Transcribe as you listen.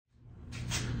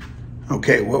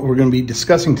Okay, what we're going to be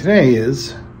discussing today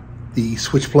is the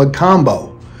switch plug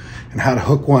combo and how to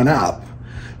hook one up.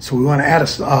 So we want to add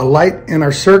a light in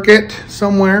our circuit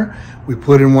somewhere. We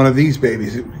put in one of these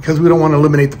babies because we don't want to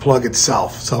eliminate the plug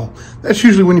itself. So that's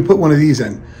usually when you put one of these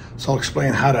in. So I'll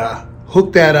explain how to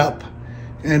hook that up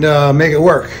and make it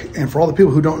work. And for all the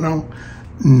people who don't know,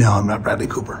 no, I'm not Bradley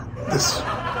Cooper. It's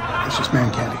just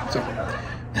man candy.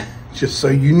 So just so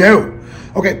you know.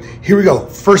 Okay, here we go.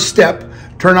 First step,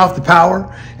 turn off the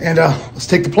power and let's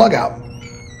take the plug out.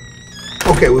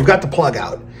 Okay, we've got the plug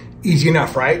out. Easy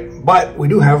enough, right? But we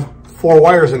do have 4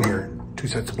 wires in here. 2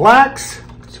 sets of blacks,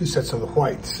 2 sets of the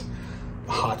whites,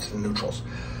 the hots and neutrals.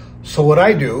 So what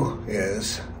I do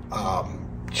is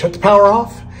shut the power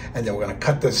off, and then we're gonna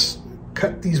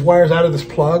cut these wires out of this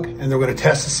plug, and then we're gonna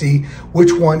test to see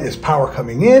which one is power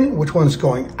coming in, which one's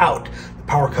going out. The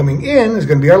power coming in is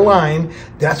gonna be our line.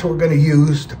 That's what we're gonna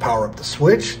use to power up the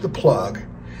switch, the plug,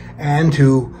 and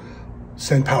to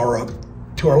send power up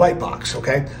to our light box,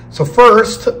 okay? So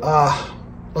first,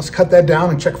 let's cut that down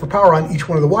and check for power on each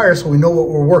one of the wires so we know what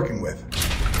we're working with.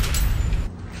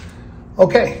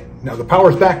 Okay, now the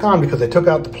power's back on because I took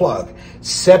out the plug,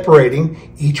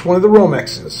 separating each one of the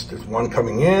Romexes. There's one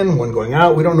coming in, one going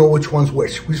out. We don't know which one's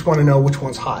which. We just want to know which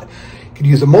one's hot. You could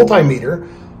use a multimeter,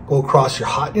 go across your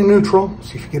hot and your neutral,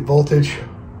 see if you get voltage,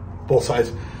 both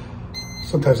sides.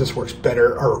 Sometimes this works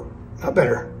better, or not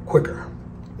better, quicker.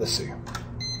 Let's see.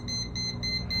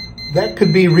 That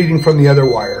could be reading from the other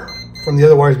wire. From the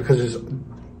other wires because there's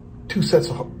 2 sets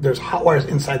of, there's hot wires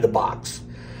inside the box.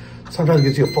 Sometimes it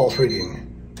gives you a false reading.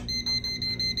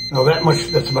 Now that's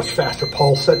a much faster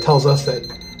pulse. That tells us that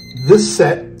this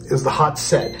set is the hot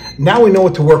set. Now we know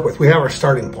what to work with. We have our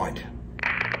starting point.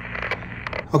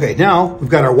 Okay, now we've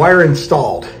got our wire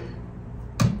installed.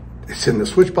 It's in the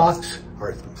switch box,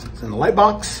 or it's in the light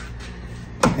box,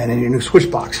 and in your new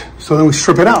switch box. So then we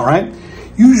strip it out, right?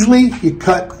 Usually you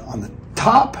cut on the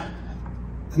top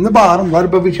and the bottom, right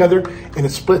above each other, and it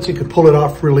splits. You can pull it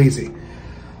off real easy.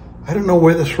 I don't know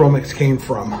where this Romex came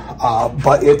from,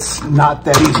 but it's not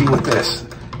that easy with this.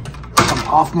 Some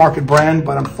off-market brand,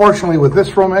 but unfortunately with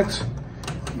this Romex,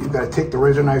 you've got to take the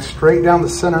razor knife straight down the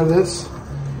center of this.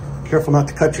 Careful not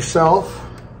to cut yourself.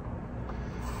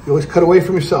 You always cut away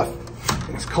from yourself.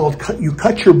 It's called you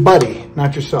cut your buddy,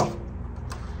 not yourself.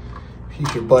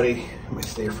 He's your buddy. You might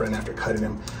stay your friend after cutting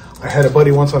him. I had a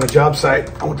buddy once on a job site.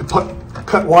 I went to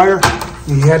cut wire,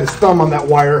 and he had his thumb on that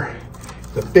wire.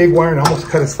 The big wire, and almost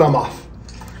cut his thumb off.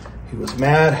 He was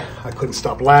mad. I couldn't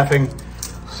stop laughing.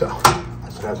 So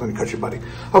that's what happens when you cut your buddy.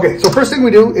 Okay, so first thing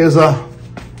we do is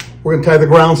we're gonna tie the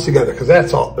grounds together because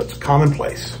that's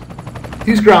commonplace.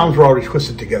 These grounds were already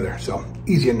twisted together, so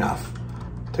easy enough.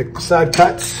 Take the side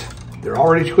cuts. They're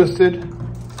already twisted.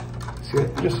 See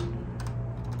it? Just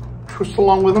twist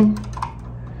along with them.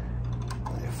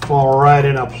 They fall right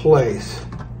into place.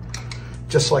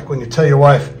 Just like when you tell your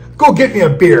wife, go get me a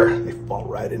beer. They fall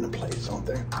right into place, don't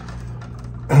they?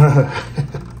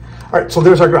 All right, so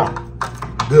there's our ground.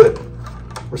 Good.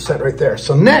 We're set right there.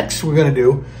 So next we're gonna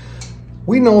do,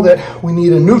 we know that we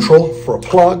need a neutral for a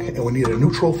plug and we need a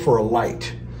neutral for a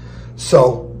light.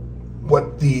 So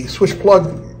what the switch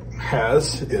plug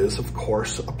has is, of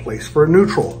course, a place for a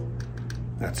neutral.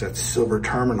 That's that silver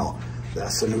terminal.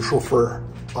 That's the neutral for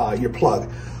your plug.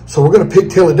 So we're gonna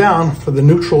pigtail it down for the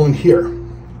neutral in here.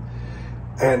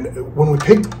 And when we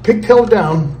pigtail it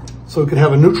down, so we could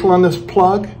have a neutral on this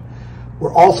plug,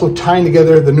 we're also tying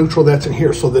together the neutral that's in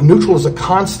here. So the neutral is a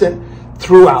constant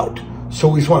throughout. So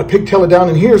we just want to pigtail it down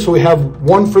in here so we have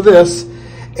one for this,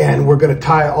 and we're going to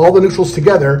tie all the neutrals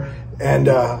together and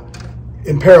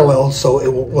in parallel, so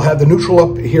we'll have the neutral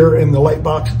up here in the light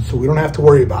box so we don't have to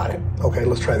worry about it. Okay,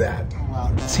 let's try that.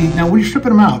 See, now when you're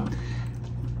stripping them out,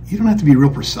 you don't have to be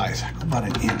real precise, about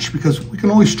 1 inch, because we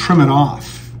can always trim it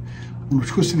off. When we're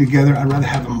twisting together, I'd rather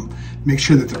have them make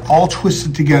sure that they're all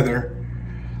twisted together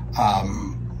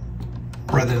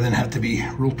rather than have to be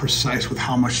real precise with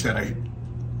how much that I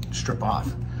strip off.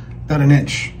 About 1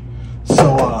 inch.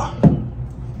 So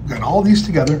we've got all these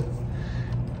together.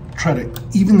 Try to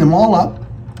even them all up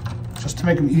just to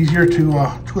make them easier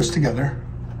to twist together.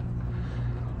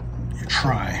 You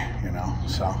try, you know,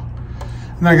 so.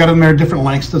 And I got them there different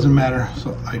lengths, doesn't matter.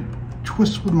 So I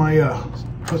twist with my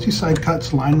trusty side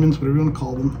cuts, linemen's, whatever you want to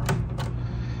call them.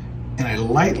 And I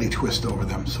lightly twist over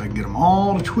them so I can get them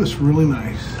all to twist really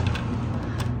nice.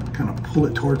 Kind of pull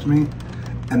it towards me.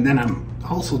 And then I'm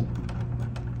also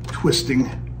twisting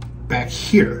back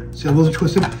here. See how those are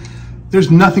twisted? There's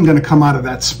nothing going to come out of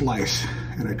that splice.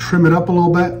 And I trim it up a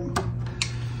little bit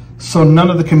so none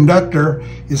of the conductor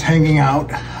is hanging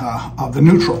out of the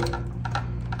neutral.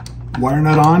 Wire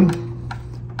nut on,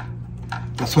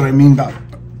 That's what I mean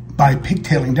by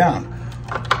pigtailing down.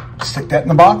 Stick that in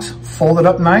the box, fold it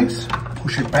up nice,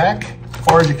 push it back as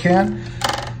far as you can.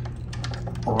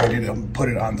 We're ready to put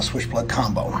it on the switch plug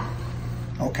combo.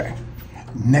 Okay,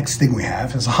 next thing we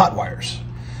have is the hot wires.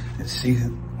 Let's see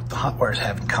what the hot wires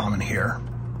have in common here.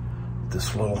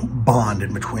 This little bond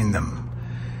in between them.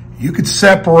 You could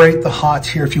separate the hots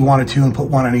here if you wanted to and put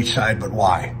one on each side, but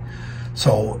why?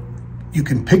 So you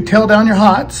can pigtail down your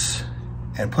hots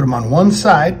and put them on one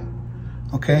side.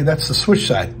 Okay, that's the switch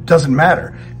side. Doesn't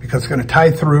matter because it's gonna tie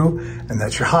through and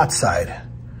that's your hot side.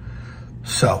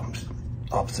 So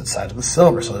opposite side of the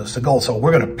silver, so that's the gold. So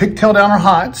we're gonna pigtail down our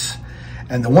hots,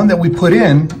 and the one that we put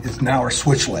in is now our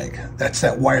switch leg. That's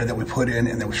that wire that we put in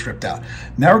and then we stripped out.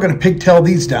 Now we're gonna pigtail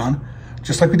these down,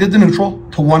 just like we did the neutral,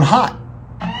 to one hot.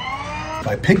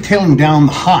 By pigtailing down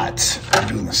the hots, we're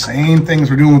doing the same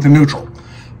things we're doing with the neutral.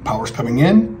 Power's coming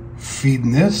in,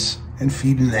 feeding this, and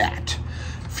feeding that.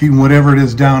 Feeding whatever it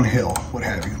is downhill, what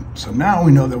have you. So now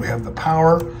we know that we have the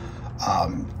power,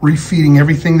 refeeding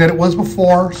everything that it was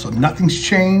before, so nothing's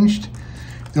changed.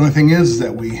 The only thing is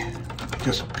that we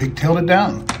just pigtailed it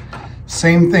down.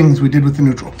 Same things we did with the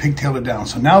neutral, pigtailed it down.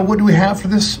 So now what do we have for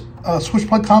this switch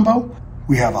plug combo?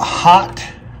 We have a hot,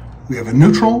 we have a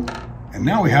neutral, and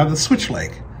now we have the switch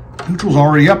leg. Neutral's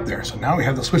already up there, so now we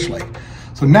have the switch leg.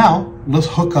 So now let's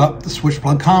hook up the switch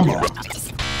plug combo.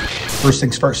 First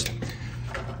things first,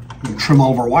 we're gonna trim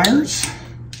all of our wires.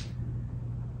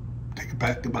 Take it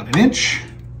back about an inch.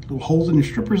 Little holes in your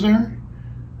strippers there.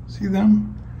 See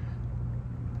them?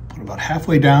 Put about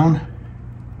halfway down.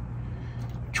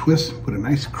 Twist, put a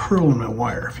nice curl in my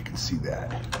wire, if you can see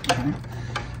that. Okay.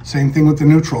 Same thing with the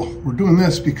neutral. We're doing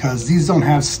this because these don't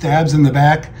have stabs in the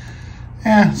back.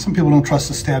 Some people don't trust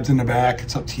the stabs in the back.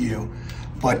 It's up to you.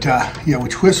 But yeah, we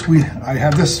twist, I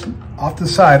have this off to the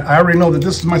side. I already know that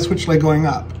this is my switch leg going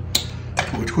up.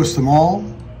 We twist them all,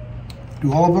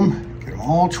 do all of them, get them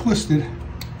all twisted.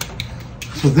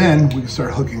 So then we can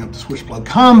start hooking up the switch plug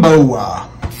combo.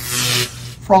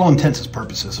 For all intents and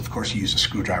purposes, of course, you use a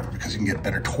screwdriver because you can get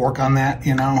better torque on that,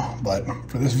 you know. But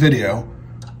for this video,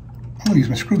 I'm gonna use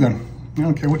my screw gun. I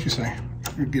don't care what you say.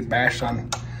 You get bashed on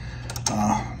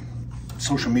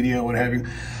social media, what have you.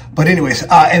 But anyways,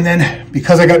 and then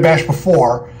because I got bashed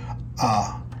before,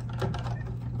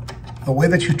 the way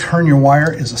that you turn your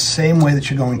wire is the same way that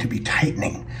you're going to be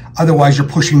tightening. Otherwise, you're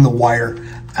pushing the wire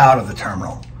out of the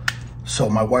terminal. So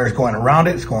my wire's going around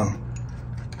it, it's going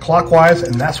clockwise,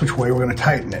 and that's which way we're gonna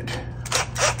tighten it.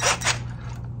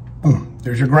 Boom,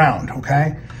 there's your ground,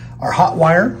 okay? Our hot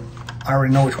wire, I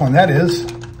already know which one that is.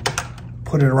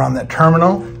 Put it around that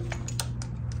terminal.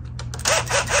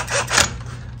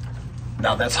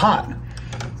 Now that's hot.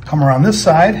 Come around this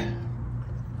side.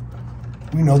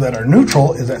 We know that our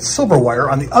neutral is that silver wire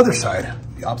on the other side,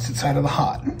 the opposite side of the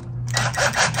hot.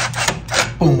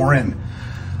 Boom, we're in.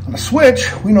 On the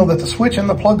switch, we know that the switch and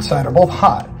the plug side are both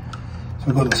hot. So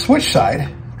we go to the switch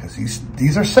side, because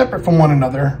these are separate from one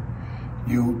another.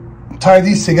 You tie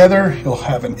these together, you'll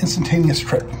have an instantaneous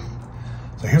trip.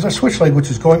 So here's our switch leg,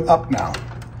 which is going up now.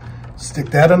 Stick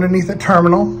that underneath the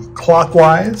terminal,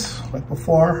 clockwise, like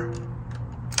before.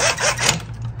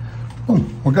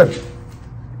 Boom, we're good.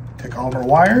 Take all of our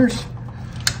wires,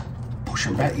 push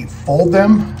them back, you fold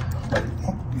them, like,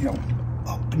 you know,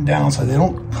 up and down so they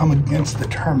don't come against the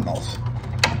terminals.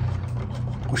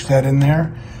 Push that in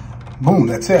there. Boom,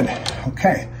 that's it.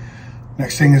 Okay.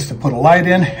 Next thing is to put a light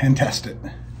in and test it.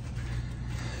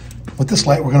 With this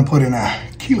light, we're going to put in a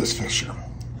keyless fixture.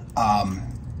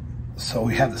 So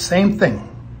we have the same thing.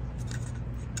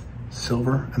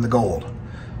 Silver and the gold.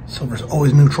 Silver's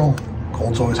always neutral,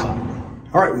 gold's always hot.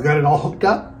 All right, we got it all hooked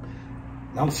up.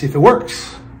 Now let's see if it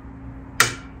works.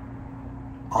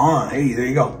 On, hey, there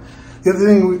you go.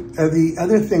 The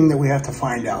other thing that we have to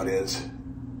find out is,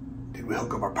 did we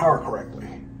hook up our power correctly?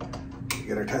 We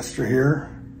get our tester here.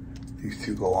 These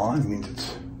two go on, it means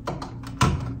it's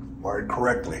wired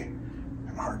correctly.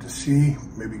 And hard to see,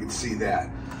 maybe you can see that.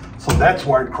 So that's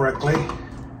wired correctly,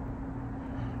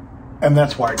 and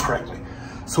that's wired correctly.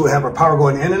 So we have our power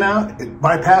going in and out, it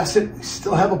bypassed it, we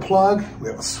still have a plug, we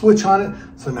have a switch on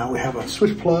it, so now we have a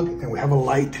switch plug and we have a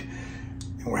light,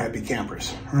 and we're happy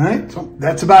campers, all right? So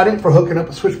that's about it for hooking up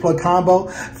a switch plug combo.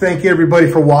 Thank you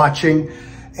everybody for watching,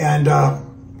 and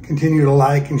continue to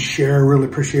like and share. Really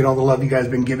appreciate all the love you guys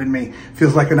have been giving me.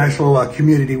 Feels like a nice little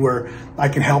community where I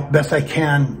can help best I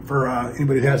can for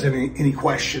anybody who has any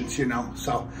questions, you know.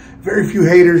 So very few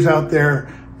haters out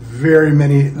there, very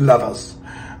many lovers.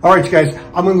 All right, you guys,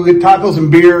 I'm gonna go get tacos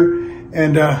and beer,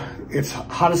 and it's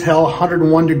hot as hell,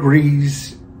 101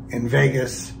 degrees in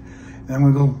Vegas, and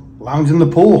I'm gonna go lounge in the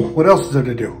pool. What else is there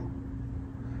to do?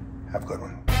 Have a good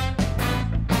one.